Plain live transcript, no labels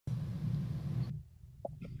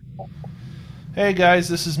Hey guys,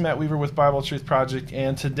 this is Matt Weaver with Bible Truth Project,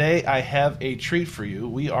 and today I have a treat for you.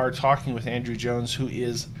 We are talking with Andrew Jones, who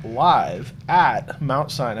is live at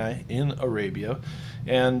Mount Sinai in Arabia.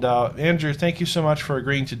 And Andrew, thank you so much for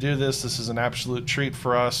agreeing to do this. This is an absolute treat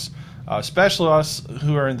for us, especially us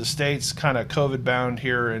who are in the States, kind of COVID bound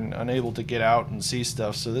here and unable to get out and see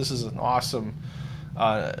stuff. So this is an awesome,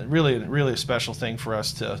 really a special thing for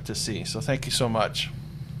us to see. So thank you so much.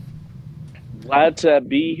 Glad to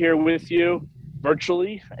be here with you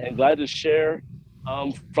virtually and glad to share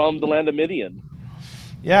from the land of Midian.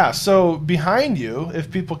 Yeah, so behind you,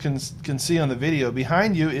 if people can see on the video,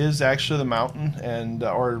 behind you is actually the mountain and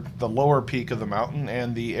or the lower peak of the mountain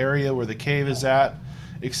and the area where the cave is at,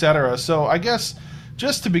 etc. So I guess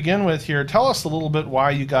just to begin with here, tell us a little bit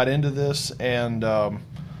why you got into this and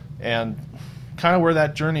kind of where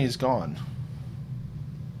that journey has gone.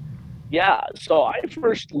 Yeah, so I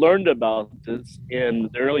first learned about this in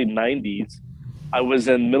the early 90s. I was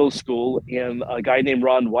in middle school, and a guy named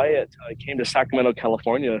Ron Wyatt came to Sacramento,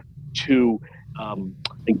 California to um,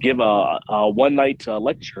 give a one night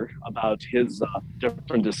lecture about his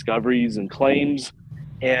different discoveries and claims.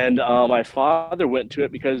 And my father went to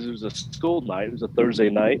it because it was a school night, it was a Thursday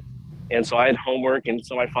night. And so I had homework, and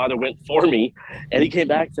so my father went for me, and he came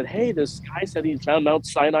back and said, "Hey, this guy said he found Mount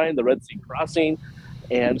Sinai and the Red Sea crossing."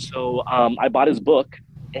 And so I bought his book.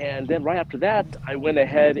 And then right after that, I went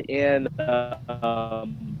ahead and uh,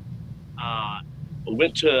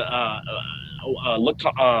 went to looked.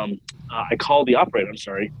 I called the operator. I'm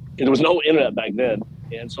sorry, there was no internet back then,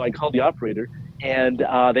 and so I called the operator, and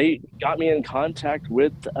they got me in contact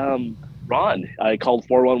with Ron. I called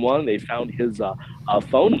 411. They found his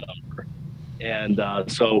phone number, and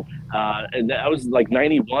and that was like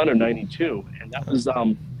 91 or 92, and that was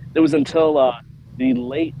it was until the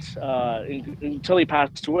late until he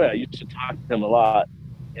passed away. I used to talk to him a lot,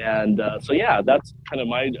 and so yeah, that's kind of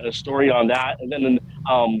my story on that. And then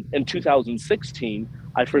in 2016,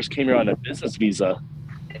 I first came here on a business visa,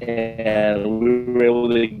 and we were able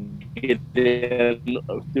to get in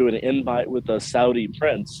through an invite with a Saudi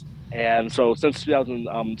prince. And so since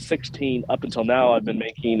 2016 up until now, I've been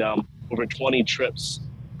making over 20 trips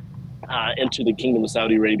into the Kingdom of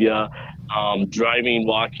Saudi Arabia, driving,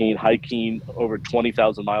 walking, hiking over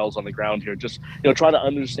 20,000 miles on the ground here. Just try to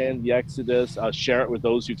understand the Exodus, share it with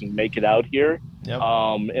those who can make it out here, Yep.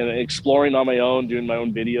 and exploring on my own, doing my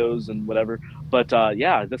own videos and whatever. But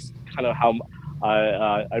yeah, that's kind of how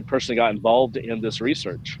I personally got involved in this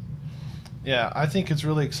research. Yeah, I think it's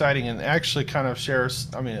really exciting and actually kind of shares,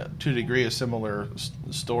 I mean, to a degree, a similar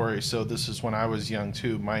story. So this is when I was young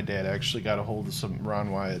too. My dad actually got a hold of some Ron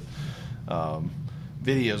Wyatt um,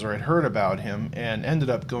 videos, or I'd heard about him, and ended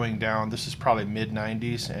up going down. This is probably mid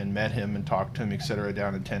 '90s, and met him and talked to him, etc.,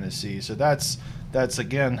 down in Tennessee. So that's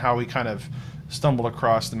again how we kind of stumbled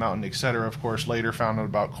across the mountain, etc. Of course, later found out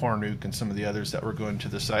about Cornuke and some of the others that were going to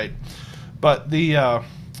the site. But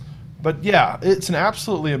but yeah, it's an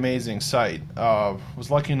absolutely amazing site. Was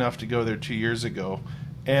lucky enough to go there 2 years ago,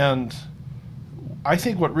 and I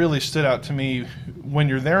think what really stood out to me when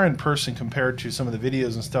you're there in person compared to some of the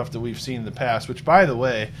videos and stuff that we've seen in the past, which, by the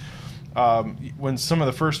way, when some of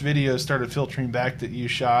the first videos started filtering back that you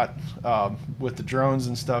shot with the drones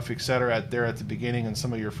and stuff, etc., there at the beginning and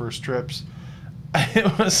some of your first trips,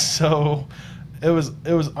 it was so, it was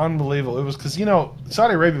unbelievable. It was because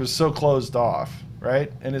Saudi Arabia was so closed off,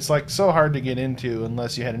 right? And it's like so hard to get into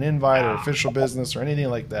unless you had an invite or official business or anything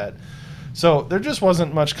like that. So there just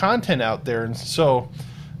wasn't much content out there, and so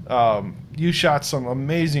you shot some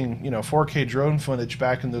amazing, 4K drone footage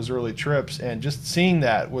back in those early trips, and just seeing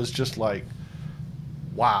that was just like,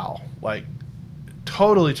 wow, like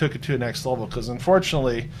totally took it to the next level. Because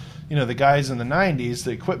unfortunately, the guys in the '90s,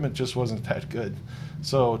 the equipment just wasn't that good.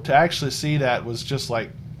 So to actually see that was just like,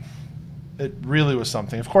 it really was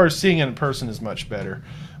something. Of course, seeing it in person is much better,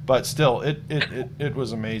 but still, it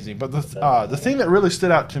was amazing. But the thing that really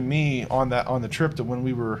stood out to me on the trip to when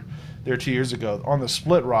we were there 2 years ago on the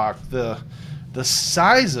Split Rock, the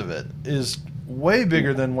size of it is way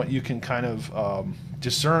bigger than what you can kind of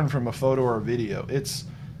discern from a photo or a video. It's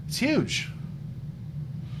huge.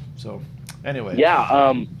 So anyway,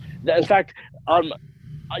 Yeah. In fact,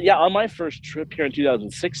 yeah, on my first trip here in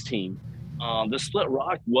 2016, the Split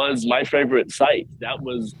Rock was my favorite site. That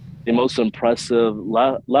was the most impressive,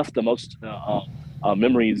 left the most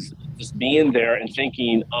memories just being there and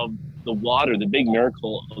thinking of the water, the big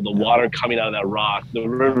miracle of the yeah, water coming out of that rock, the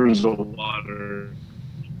rivers of water.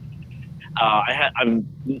 I've,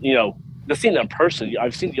 just seen it in person.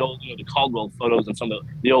 I've seen the old, the Caldwell photos and some of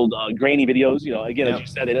the old grainy videos. Again, as yep, you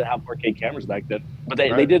said, they didn't have 4K cameras back then, but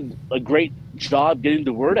they right. did a great job getting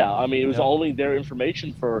the word out. I mean, it was Yep. only their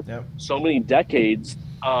information for Yep. so many decades,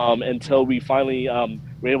 until we finally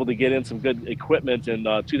were able to get in some good equipment in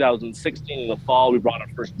 2016 in the fall. We brought our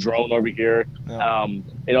first drone over here. Yep.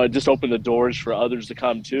 It just opened the doors for others to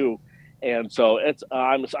come too. And so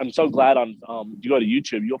I'm so glad on you go to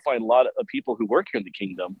YouTube, you'll find a lot of people who work here in the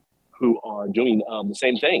kingdom who are doing the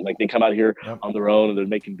same thing. Like they come out here Yep. on their own and they're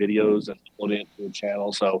making videos and uploading it to the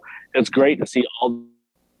channel. So it's great to see all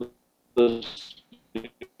the.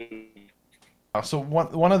 So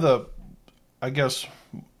one of the, I guess,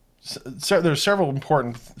 there's several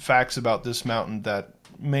important facts about this mountain that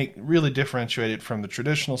make really differentiate it from the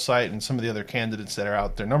traditional site and some of the other candidates that are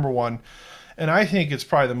out there. Number one, and I think it's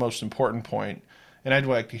probably the most important point, and I'd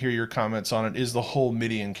like to hear your comments on it, is the whole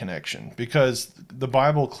Midian connection. Because the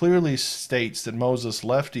Bible clearly states that Moses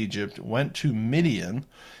left Egypt, went to Midian,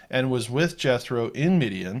 and was with Jethro in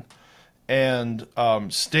Midian, and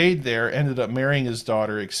stayed there, ended up marrying his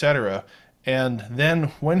daughter, etc. And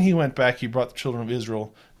then when he went back, he brought the children of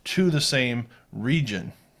Israel to the same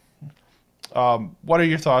region. What are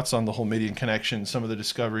your thoughts on the whole Midian connection, some of the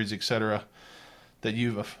discoveries, etc., that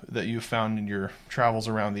you've found in your travels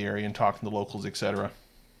around the area and talking to locals, etc.?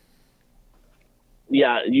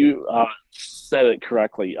 Yeah, you said it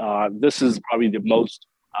correctly. This is probably the most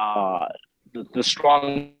the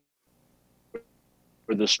strong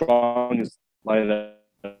or the strongest line of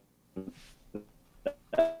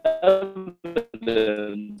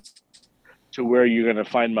evidence to where you're going to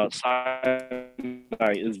find Mount Sinai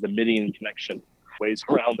is the Midian connection. Ways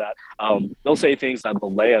around that. They'll say things that the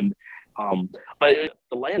land, but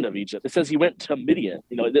the land of Egypt. It says he went to Midian.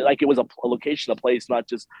 Like it was a location, a place, not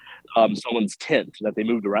just someone's tent that they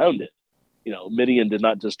moved around it. Midian did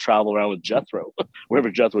not just travel around with Jethro. Wherever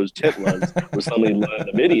Jethro's tent was suddenly land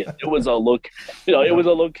of Midian. It was a look. It Yep. was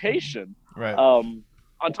a location. Right. On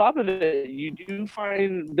top of it, you do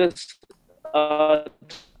find this uh,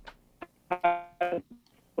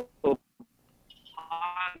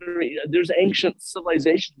 pottery. There's ancient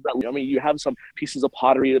civilizations you have some pieces of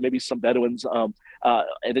pottery, maybe some Bedouins, and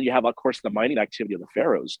then you have, of course, the mining activity of the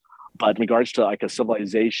pharaohs. But in regards to like a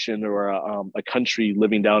civilization or a country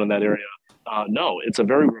living down in that area, no, it's a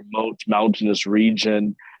very remote mountainous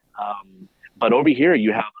region. But over here,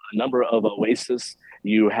 you have a number of oases.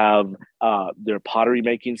 You have their pottery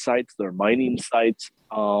making sites, their mining sites,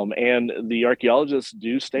 and the archaeologists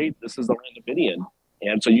do state this is the land of Midian,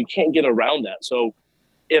 and so you can't get around that. So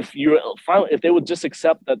if they would just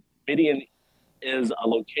accept that Midian is a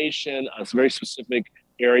location, a very specific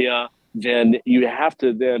area, then you have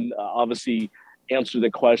to then obviously answer the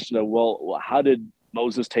question of, well, how did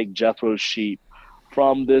Moses take Jethro's sheep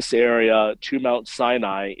from this area to Mount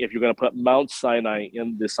Sinai if you're going to put Mount Sinai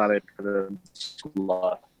in the Sinai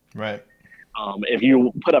Peninsula? Right. If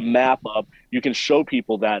you put a map up, you can show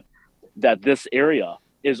people that this area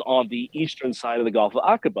is on the eastern side of the Gulf of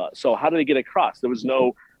Aqaba. So how did they get across? There was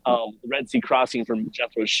no Red Sea crossing from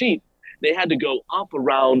Jethro's sheep. They had to go up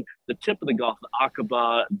around the tip of the Gulf of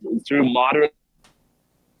Aqaba through modern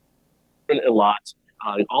Eilat,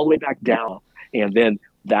 all the way back down. And then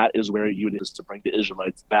that is where you is to bring the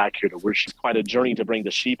Israelites back here to worship. Quite a journey to bring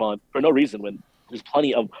the sheep on for no reason when there's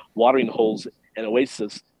plenty of watering holes and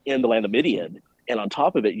oasis in the land of Midian. And on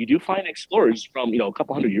top of it, you do find explorers from a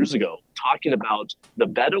couple hundred years ago talking about the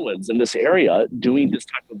Bedouins in this area doing this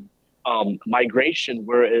type of migration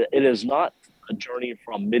where it is not a journey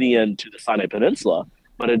from Midian to the Sinai Peninsula,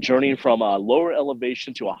 but a journey from a lower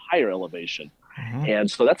elevation to a higher elevation. Mm-hmm.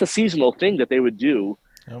 And so that's a seasonal thing that they would do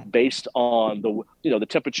Yep. based on the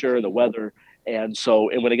temperature and the weather. And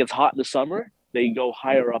when it gets hot in the summer, they go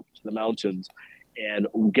higher up to the mountains. And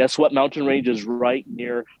guess what mountain range is right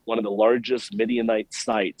near one of the largest Midianite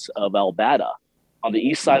sites of Al-Bada? On the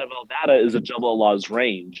east side of Al-Bada is the Jebel Allah's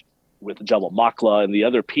range with Jebel Makla and the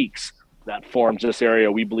other peaks that forms this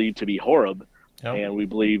area we believe to be Horeb. Yep. And we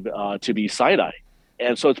believe to be Sinai.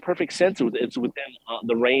 And so it's perfect sense. It's within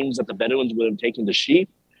the range that the Bedouins would have taken the sheep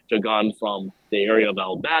to have gone from the area of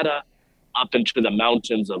Al-Bada up into the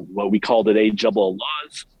mountains of what we call today Jebel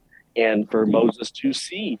Allah's, and for Moses to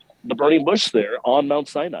see the burning bush there on Mount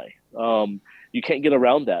Sinai. You can't get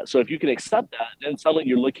around that. So if you can accept that, then suddenly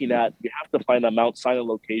you have to find a Mount Sinai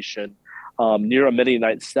location near a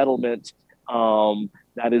Midianite settlement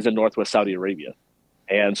that is in northwest Saudi Arabia.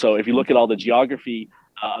 And so if you look at all the geography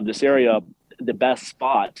of this area, the best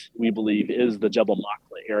spot, we believe, is the Jebel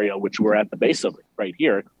Makla area, which we're at the base of right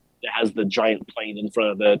here. It has the giant plain in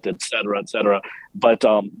front of it, et cetera, et cetera. But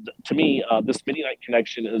to me, this Midianite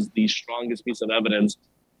connection is the strongest piece of evidence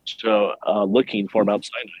to looking for Mount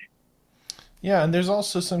Sinai. Yeah, and there's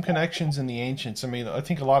also some connections in the ancients. I mean, I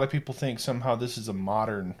think a lot of people think somehow this is a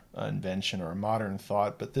modern invention or a modern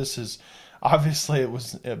thought, but this is obviously it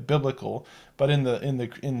was biblical. But in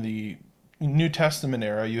the New Testament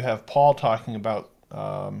era, you have Paul talking about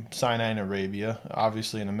Sinai in Arabia,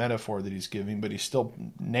 obviously in a metaphor that he's giving, but he still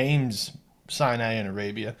names Sinai in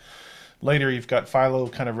Arabia. Later, you've got Philo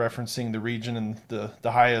kind of referencing the region and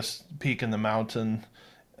the highest peak in the mountain,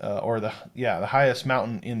 or the highest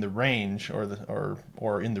mountain in the range,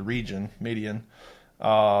 or in the region, median,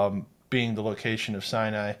 being the location of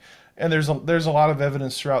Sinai. And there's a lot of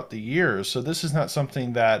evidence throughout the years. So this is not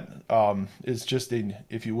something that is just a,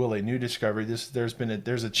 if you will, a new discovery.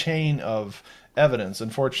 There's a chain of evidence.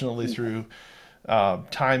 Unfortunately, through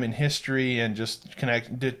time in history and just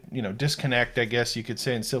disconnect, I guess you could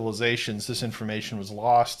say, in civilizations, this information was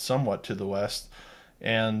lost somewhat to the West.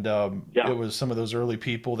 And Yeah. it was some of those early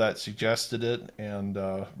people that suggested it, and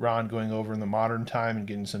Ron going over in the modern time and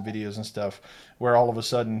getting some videos and stuff, where all of a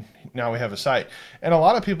sudden now we have a site. And a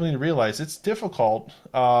lot of people need to realize it's difficult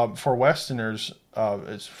for Westerners,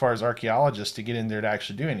 as far as archaeologists, to get in there to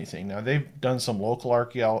actually do anything. Now they've done some local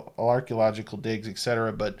archaeological digs,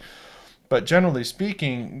 etc., but generally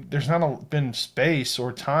speaking, there's not been space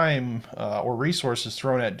or time or resources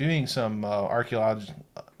thrown at doing some archaeology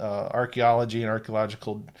and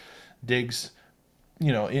archaeological digs,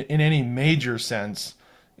 in any major sense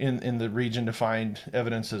in the region to find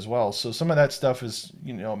evidence as well. So some of that stuff is,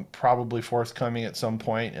 probably forthcoming at some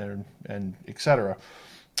point, and etc.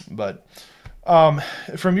 But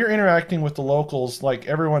from your interacting with the locals, like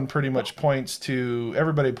everybody points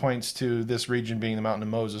to this region being the Mountain of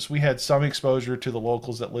Moses. We had some exposure to the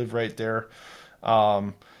locals that live right there.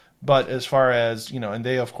 Um, but as far as, and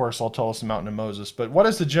they, of course, all tell us the Mountain of Moses. But what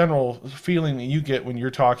is the general feeling that you get when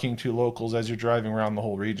you're talking to locals as you're driving around the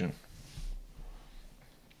whole region?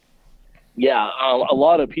 Yeah, a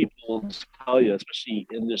lot of people tell you, especially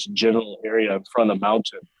in this general area in front of the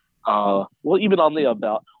mountain, well, even on the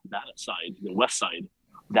about that side, the west side,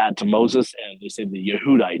 that Moses and they say the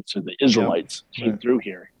Yehudites or the Yep. Israelites came Right. through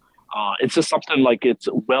here. It's just something like it's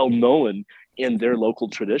well known in their local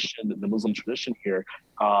tradition, the Muslim tradition here,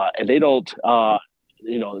 and they don't.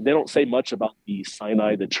 They don't say much about the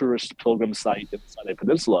Sinai, the tourist pilgrim site in the Sinai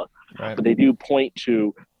Peninsula, Right. but they do point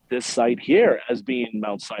to this site here as being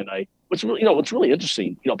Mount Sinai. Which really, what's really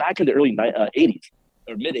interesting, back in the early '80s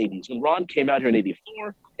or mid '80s, when Ron came out here in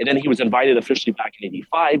 '84, and then he was invited officially back in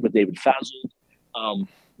 '85 with David Fazel. Um,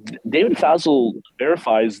 David Fazel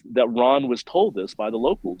verifies that Ron was told this by the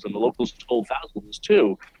locals, and the locals told Fazel this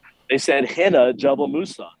too. They said, "Hena Jabal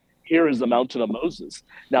Musa, here is the mountain of Moses."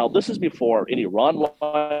 Now, this is before any Ron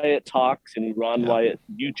Wyatt talks, any Ron Yep. Wyatt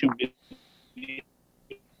YouTube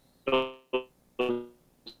videos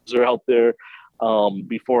are out there,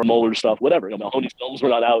 before Mueller stuff, whatever. Mahoney's films were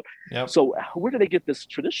not out. Yep. So where did they get this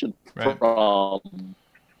tradition Right. from?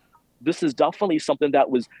 This is definitely something that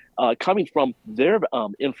was coming from their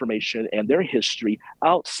information and their history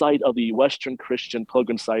outside of the Western Christian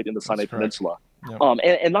pilgrim site in the That's Sinai correct. Peninsula. Yep.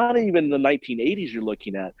 And not even the 1980s you're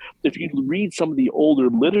looking at. If you read some of the older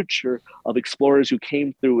literature of explorers who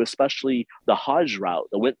came through, especially the Hajj route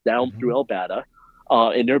that went down Hmm. through El Bada,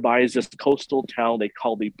 and nearby is this coastal town they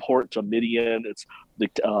call the Port of Midian. It's the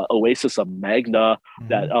oasis of Magna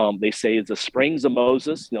that Hmm. they say is the springs of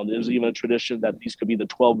Moses. There's even a tradition that these could be the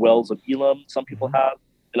 12 wells of Elam, some people Hmm. have,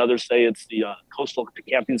 and others say it's the coastal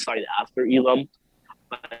camping site after Elam.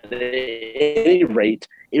 But at any rate,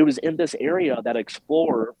 it was in this area that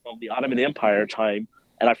explorer from the Ottoman Empire time,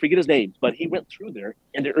 and I forget his name, but he went through there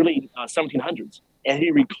in the early 1700s, and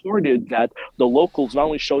he recorded that the locals not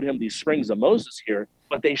only showed him these springs of Moses here,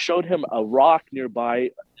 but they showed him a rock nearby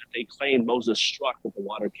that they claimed Moses struck that the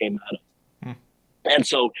water came out of. Hmm. And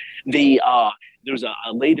so there's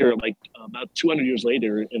a later, like about 200 years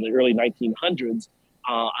later, in the early 1900s,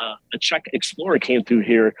 a Czech explorer came through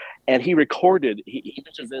here, and he recorded. He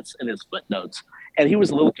mentions this in his footnotes, and he was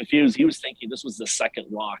a little confused. He was thinking this was the second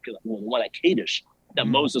rock, the one at Kadesh, that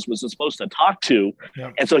Hmm. Moses was supposed to talk to,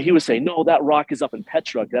 Yep. and so he was saying, no, that rock is up in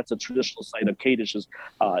Petra. That's a traditional site of Kadesh, is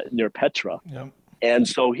near Petra. Yep. And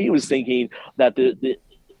so he was thinking that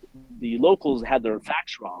the locals had their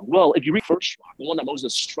facts wrong. Well, if you read first rock, the one that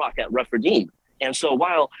Moses struck at Rephidim, and so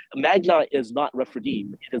while Magna is not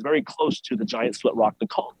Rephidim, it is very close to the giant split rock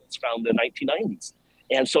Nakul that's found in the 1990s.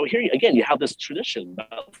 And so here again, you have this tradition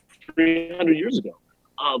about 300 years ago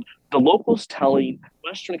of the locals telling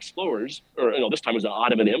Western explorers, or this time it was an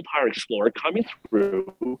Ottoman Empire explorer coming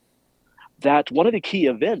through, that one of the key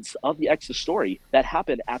events of the Exodus story that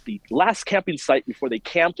happened at the last camping site before they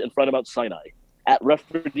camped in front of Mount Sinai. at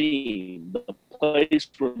Rephidim, the place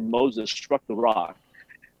where Moses struck the rock,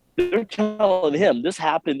 they're telling him this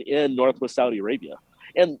happened in Northwest Saudi Arabia.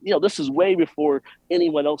 And this is way before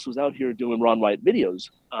anyone else was out here doing Ron White videos.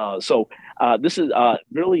 So this is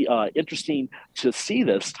really interesting to see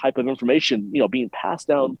this type of information, being passed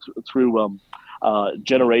down through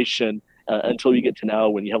generation until you get to now,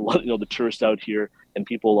 when you have a lot, the tourists out here, and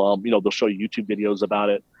people, they'll show you YouTube videos about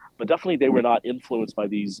it. But definitely, they were not influenced by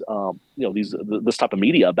these, this type of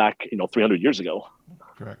media back, 300 years ago.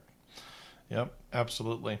 Correct. Yep,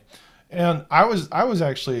 absolutely. And I was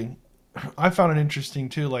actually I found it interesting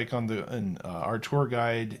too. Like on the in our tour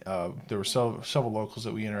guide, there were several locals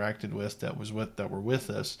that we interacted with that were with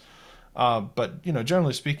us. But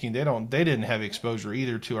generally speaking, they didn't have exposure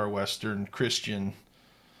either to our Western Christian,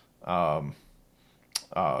 um,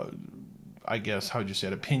 uh, I guess how would you say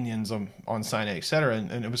it, opinions on Sinai, et cetera.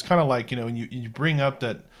 And it was kind of like when you bring up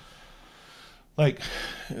that, like,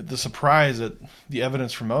 the surprise at the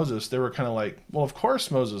evidence from Moses, they were kind of like, well, of course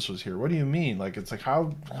Moses was here. What do you mean? Like, it's like,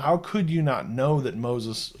 how could you not know that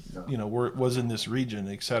Moses, was in this region,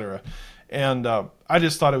 etc. And I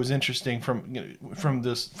just thought it was interesting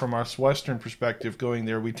from our Western perspective going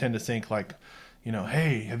there. We tend to think like,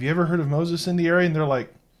 hey, have you ever heard of Moses in the area? And they're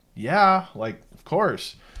like, yeah, like, of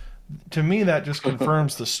course. To me, that just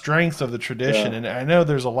confirms the strength of the tradition. Yeah. And I know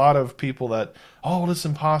there's a lot of people that, oh, this is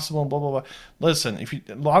impossible, and blah blah blah. Listen,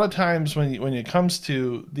 a lot of times when it comes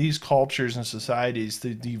to these cultures and societies,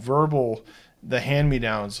 the verbal, the hand me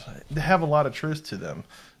downs, they have a lot of truth to them.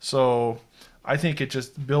 So I think it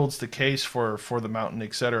just builds the case for the mountain,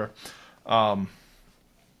 etc. Um,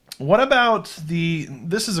 what about the?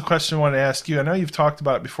 This is a question I want to ask you. I know you've talked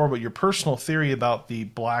about it before, but your personal theory about the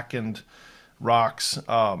blackened rocks.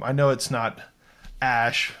 I know it's not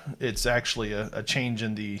ash; it's actually a change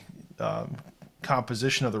in the um,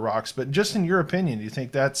 composition of the rocks. But just in your opinion, do you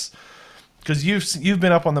think that's because you've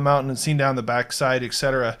been up on the mountain and seen down the backside,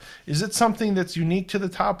 etc.? Is it something that's unique to the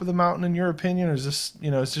top of the mountain in your opinion, or is this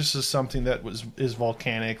is just something that is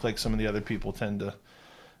volcanic like some of the other people tend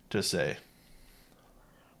to say?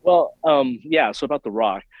 Well, yeah. So about the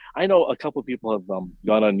rock, I know a couple of people have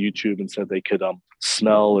gone on YouTube and said they could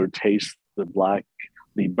smell or taste the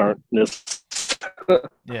burntness,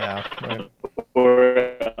 Yeah, right.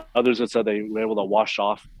 or others that said they were able to wash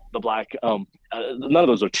off the black. None of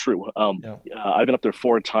those are true. Yeah, I've been up there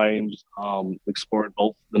 4 times, explored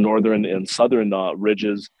both the northern and southern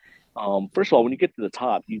ridges. First of all, when you get to the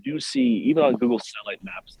top, you do see, even on Google satellite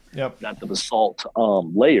maps, yep, that the basalt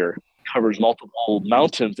layer covers multiple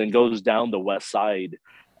mountains and goes down the west side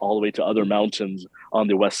all the way to other mountains on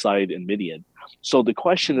the west side in Midian. So the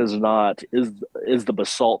question is not, is the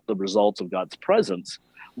basalt the result of God's presence,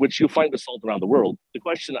 which you find basalt around the world. The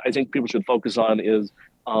question I think people should focus on is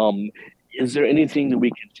there anything that we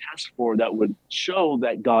can test for that would show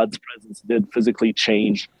that God's presence did physically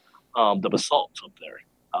change the basalt up there?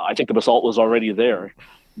 I think the basalt was already there.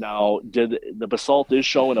 Now, did the basalt is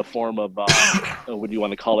showing a form of what do you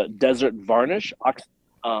want to call it? Desert varnish,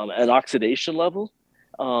 an oxidation level.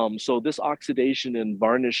 So this oxidation and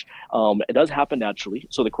varnish, it does happen naturally.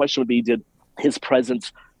 So the question would be, did his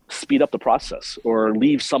presence speed up the process or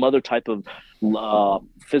leave some other type of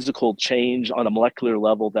physical change on a molecular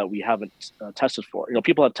level that we haven't tested for?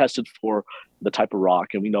 People have tested for the type of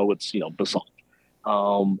rock, and we know it's basalt.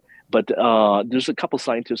 Um, but there's a couple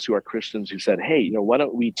scientists who are Christians who said, "Hey, why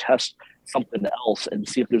don't we test something else and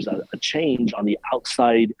see if there's a change on the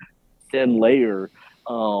outside thin layer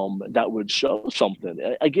that would show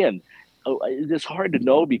something?" Again, it's hard to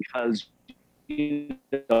know because you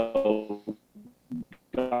know,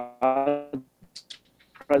 God's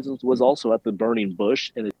presence was also at the burning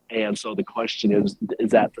bush, and so the question is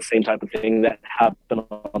that the same type of thing that happened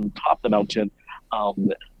on top of the mountain?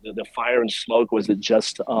 The fire and smoke, was it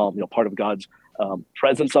just part of God's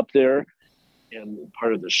presence up there and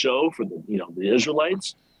part of the show for the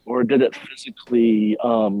Israelites, or did it physically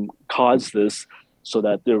cause this so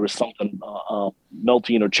that there was something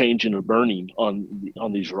melting or changing or burning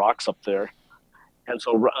on these rocks up there? And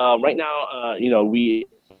so right now,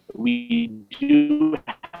 we do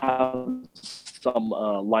have some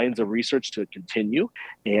lines of research to continue,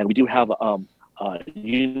 and we do have a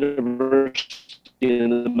university in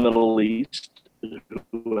the Middle East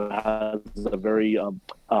who has a very what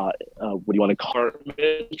do you want to call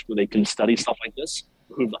it, where they can study stuff like this,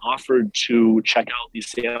 who've offered to check out these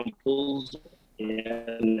samples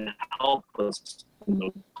and help us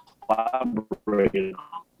collaborate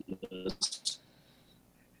on this.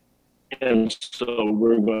 And so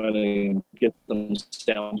we're going to get them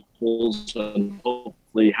samples and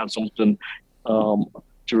hopefully have something to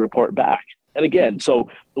report back. And again, so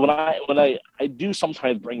when I do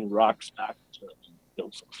sometimes bring rocks back to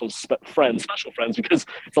some friends, special friends, because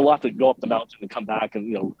it's a lot to go up the mountain and come back,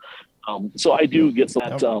 and so I do get some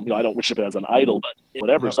that Yep. I don't worship it as an idol, but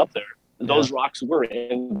whatever's Yep. up there, Yeah. those rocks were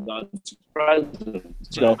in God's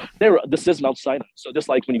presence. Right. This is Mount Sinai. So just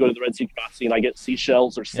like when you go to the Red Sea crossing, and I get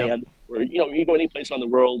seashells or Yep. sand, or you go any place on the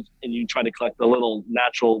world and you try to collect a little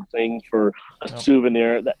natural thing for a Yep.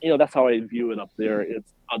 souvenir. That's how I view it up there.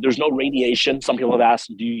 It's there's no radiation. Some people have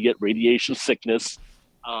asked, do you get radiation sickness?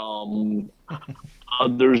 Um,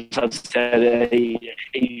 Others have said, hey,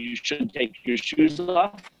 you should take your shoes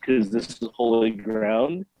off because this is holy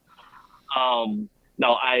ground.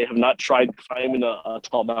 Now, I have not tried climbing a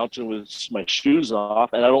tall mountain with my shoes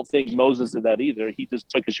off, and I don't think Moses did that either. He just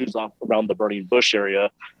took his shoes off around the burning bush area.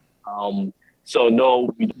 Um, so, no,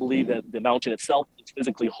 we don't believe that the mountain itself is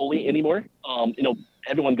physically holy anymore.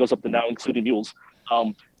 Everyone goes up there now, including mules.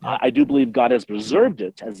 Yep. I do believe God has preserved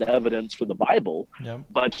it as evidence for the Bible, Yep.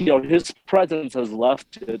 but His presence has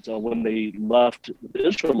left it when they left the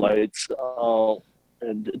Israelites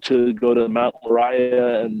and to go to Mount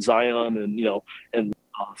Moriah and Zion, and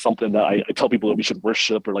something that I tell people that we should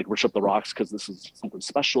worship, or like worship the rocks, because this is something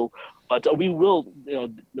special. But we will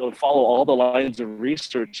follow all the lines of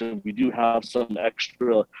research, and we do have some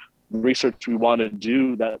extra research we want to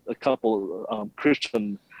do that a couple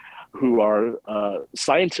Christian who are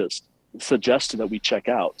scientists suggested that we check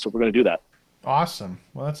out. So we're going to do that. Awesome.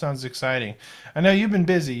 Well, that sounds exciting. I know you've been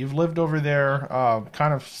busy. You've lived over there,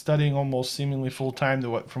 kind of studying almost seemingly full time,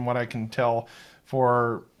 from what I can tell,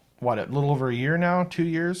 for what, a little over a year now, 2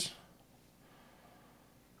 years.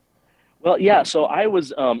 Well, yeah. So I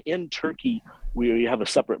was in Turkey. We have a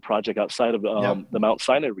separate project outside of Yep. the Mount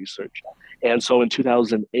Sinai research. And so in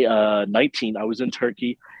 2019, I was in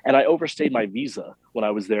Turkey, and I overstayed my visa when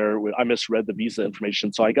I was there. I misread the visa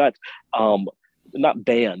information. So I got um, not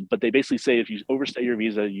banned, but they basically say if you overstay your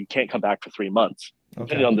visa, you can't come back for 3 months,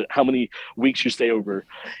 depending Okay. on how many weeks you stay over.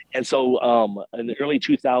 And so in the early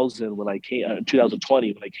 2000,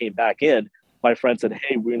 2020, when I came back in, my friend said,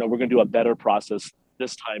 "Hey, we're going to do a better process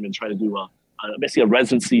this time and try to do basically a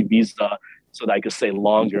residency visa so that I could stay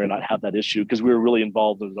longer and not have that issue," because we were really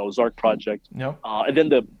involved in the Ozark project. Yep. And then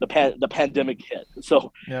the pandemic hit.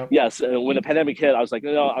 So Yep. yes, when the pandemic hit, I was like,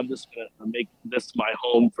 no, I'm just gonna make this my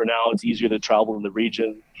home for now. It's easier to travel in the region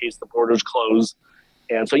in case the borders close.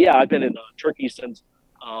 And so yeah, I've been in Turkey since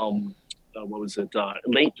what was it,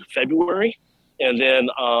 late February, and then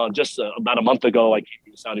just about a month ago, I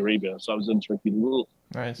came to Saudi Arabia. So I was in Turkey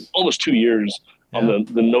Nice. almost 2 years on Yeah.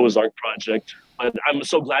 the Noah's Ark project. But I'm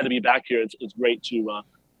so glad to be back here. It's great to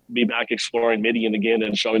be back exploring Midian again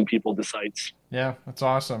and showing people the sites. Yeah. That's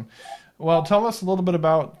awesome. Well, tell us a little bit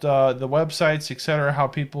about the websites, et cetera, how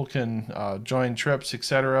people can join trips, et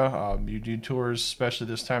cetera. You do tours, especially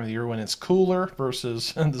this time of the year when it's cooler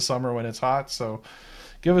versus in the summer when it's hot. So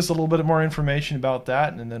give us a little bit more information about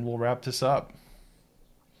that, and then we'll wrap this up.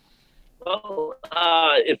 Well,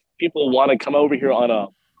 if people want to come over here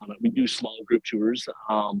we do small group tours,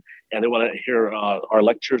 and they want to hear our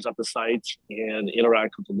lectures at the sites and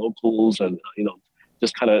interact with the locals, and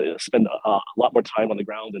just kind of spend a lot more time on the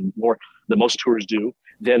ground and more than most tours do,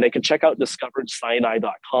 then they can check out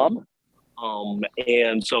discoveredsinai.com.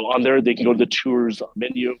 And so on there, they can go to the tours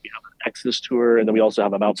menu. We have an Exodus tour, and then we also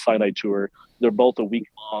have a Mount Sinai tour. They're both a week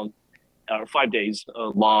long, or 5 days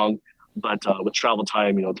long, but with travel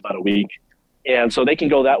time, it's about a week. And so they can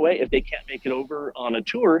go that way. If they can't make it over on a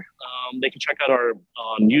tour, they can check out our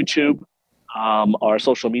on YouTube, our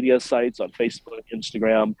social media sites on Facebook,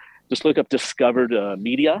 Instagram. Just look up Discovered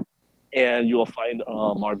Media, and you will find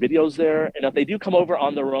our videos there. And if they do come over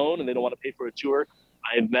on their own and they don't want to pay for a tour,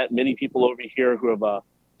 I've met many people over here who have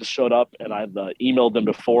just showed up, and I've emailed them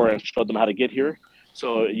before and showed them how to get here.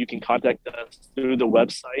 So you can contact us through the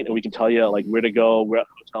website, and we can tell you like where to go, where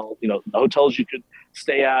hotel, the hotels you could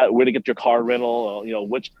stay at, where to get your car rental,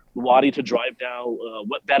 which wadi to drive down,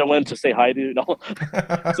 what Bedouin to say hi to.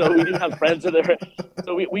 So we do have friends in there.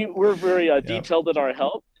 So we're very Yep. detailed in our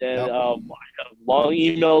help, and Yep. I have long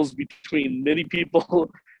emails between many people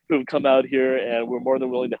who've come out here, and we're more than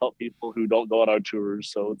willing to help people who don't go on our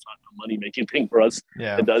tours. So it's not a money making thing for us.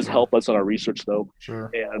 Yeah. It does Sure. help us on our research though.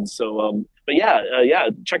 Sure. And so, but yeah, yeah,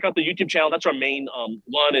 check out the YouTube channel. That's our main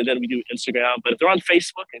one, and then we do Instagram. But if they're on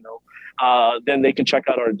Facebook, then they can check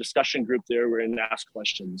out our discussion group there. We're in Ask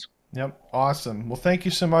Questions. Yep. Awesome. Well, thank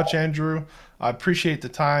you so much, Andrew. I appreciate the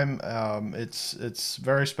time. It's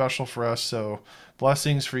very special for us. So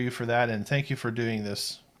blessings for you for that, and thank you for doing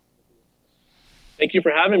this. Thank you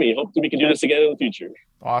for having me. Hope that we can do this again in the future.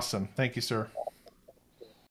 Awesome. Thank you, sir.